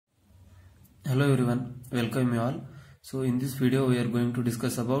Hello everyone, welcome you all. So in this video we are going to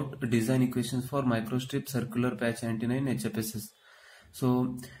discuss about design equations for microstrip circular patch antenna in HFSS.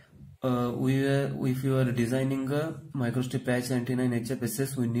 So if you are designing a microstrip patch antenna in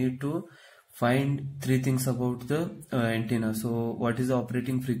HFSS, we need to find three things about the antenna. So what is the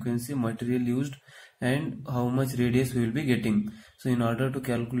operating frequency, material used, and how much radius we will be getting. So in order to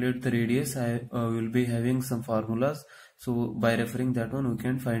calculate the radius, I will be having some formulas. So by referring that one, we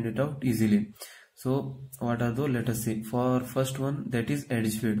can find it out easily. So what are those? Let us see. For first one, that is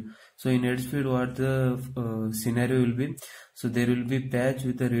edge feed. So in edge feed, what the scenario will be? So there will be patch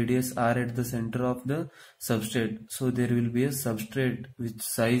with the radius r at the center of the substrate. So there will be a substrate which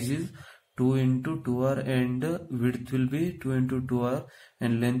size is 2 into 2r and width will be 2 into 2r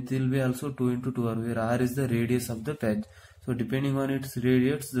and length will be also 2 into 2r, where r is the radius of the patch. So depending on its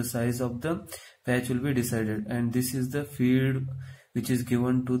radius, the size of the patch will be decided, and this is the feed which is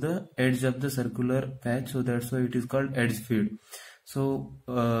given to the edge of the circular patch. So that's why it is called edge feed. So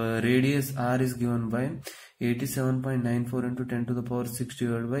radius r is given by 87.94 into 10 to the power 6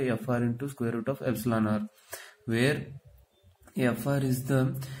 divided by fr into square root of epsilon r, where fr is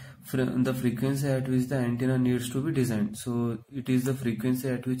the frequency at which the antenna needs to be designed. So it is the frequency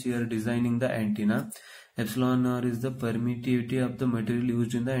at which you are designing the antenna. Epsilon r is the permittivity of the material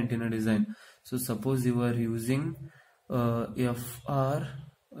used in the antenna design. So suppose you are using fr,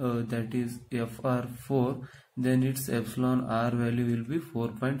 that is fr4, then its epsilon r value will be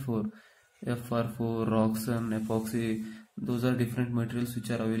 4.4. fr4, roxan, epoxy, those are different materials which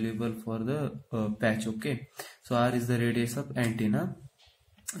are available for the patch. Okay, so r is the radius of antenna.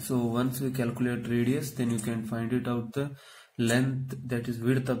 So once we calculate radius, then you can find it out the length, that is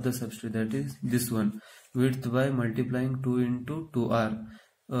width of the substrate, that is this one, width by multiplying 2 into 2r.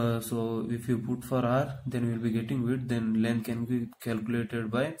 So if you put for r, then we will be getting width, then length can be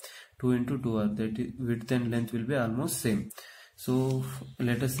calculated by 2 into 2r, that is width and length will be almost same. So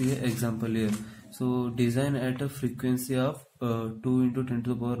let us see an example here. So design at a frequency of 2 into 10 to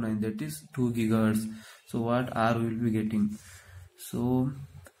the power 9, that is 2 gigahertz. So what r will be getting? So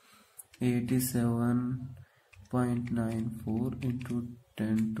 87.94 into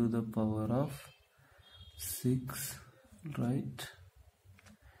 10 to the power of 6, right?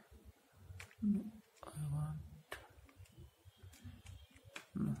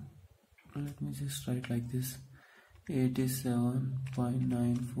 Let me just write like this: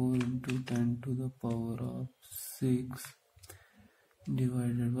 87.94 into 10 to the power of 6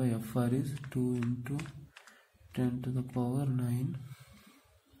 divided by fr is 2 into 10 to the power 9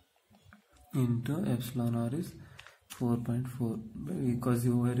 into epsilon r is 4.4, because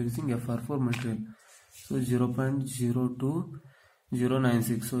you are using fr4 material. So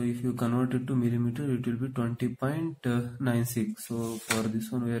 0.02096. So if you convert it to millimeter, it will be 20.96. So for this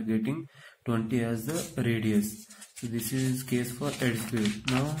one, we are getting 20 as the radius. So this is case for edge feed.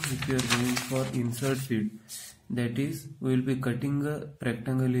 Now if you are going for insert feed, that is, we will be cutting a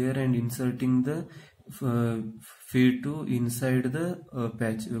rectangle here and inserting the feed to inside the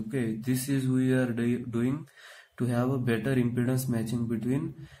patch. Okay, this is we are doing to have a better impedance matching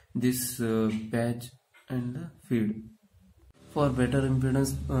between this patch and the feed. For better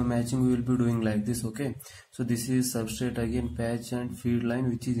impedance matching, we will be doing like this. Okay, so this is substrate, again patch and feed line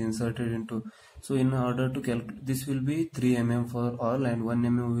which is inserted into. So in order to calculate, this will be 3 mm for all, and 1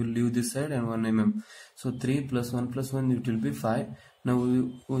 mm we will leave this side and 1 mm. So 3 plus 1 plus 1, it will be 5. Now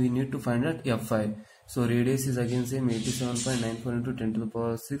we need to find out f5. So radius is again same, 87.94 into 10 to the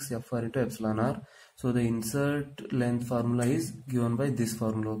power 6 fr into epsilon r. So the insert length formula is given by this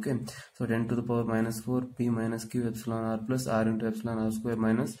formula. Okay, so 10 to the power minus 4 p minus q epsilon r plus r into epsilon r square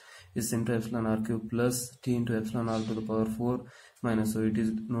minus s into epsilon r cube plus t into epsilon r to the power 4 minus. So it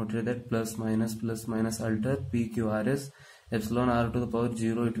is noted that plus minus alter p q r s. Epsilon r to the power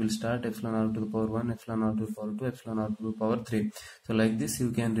 0, it will start, epsilon r to the power 1, epsilon r to the power 2, epsilon r to the power 3. So like this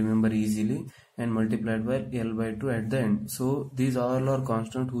you can remember easily, and multiplied by L by 2 at the end. So these all are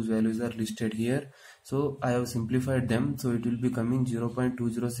constant whose values are listed here. So I have simplified them, so it will be coming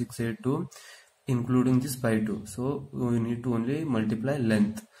 0.20682 including this by 2. So we need to only multiply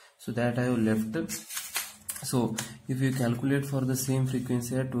length, so that I have left. So if you calculate for the same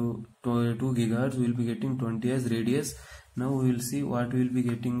frequency at 2 gigahertz, we will be getting 20 as radius. Now we will see what we will be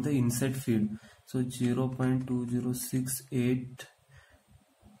getting the inset feed. So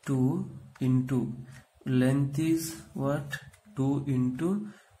 0.20682 into length is what? 2 into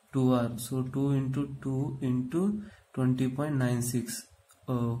 2r. So 2 into 2 into 20.96.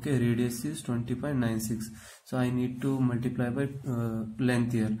 Okay, radius is 20.96. So I need to multiply by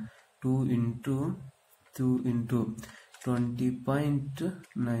length here. 2 into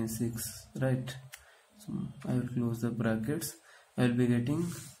 20.96, right? So I will close the brackets. I will be getting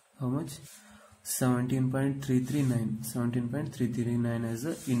how much? 17.339 as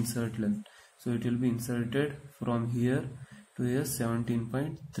the insert length. So it will be inserted from here to here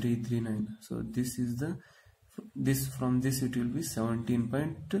 17.339. So this is the from this it will be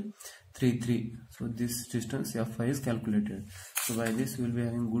 17.33. So this distance Fi is calculated. So by this we will be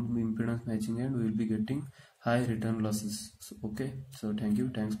having good impedance matching and we will be getting high return losses. So okay, so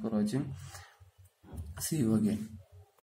thanks for watching. See you again.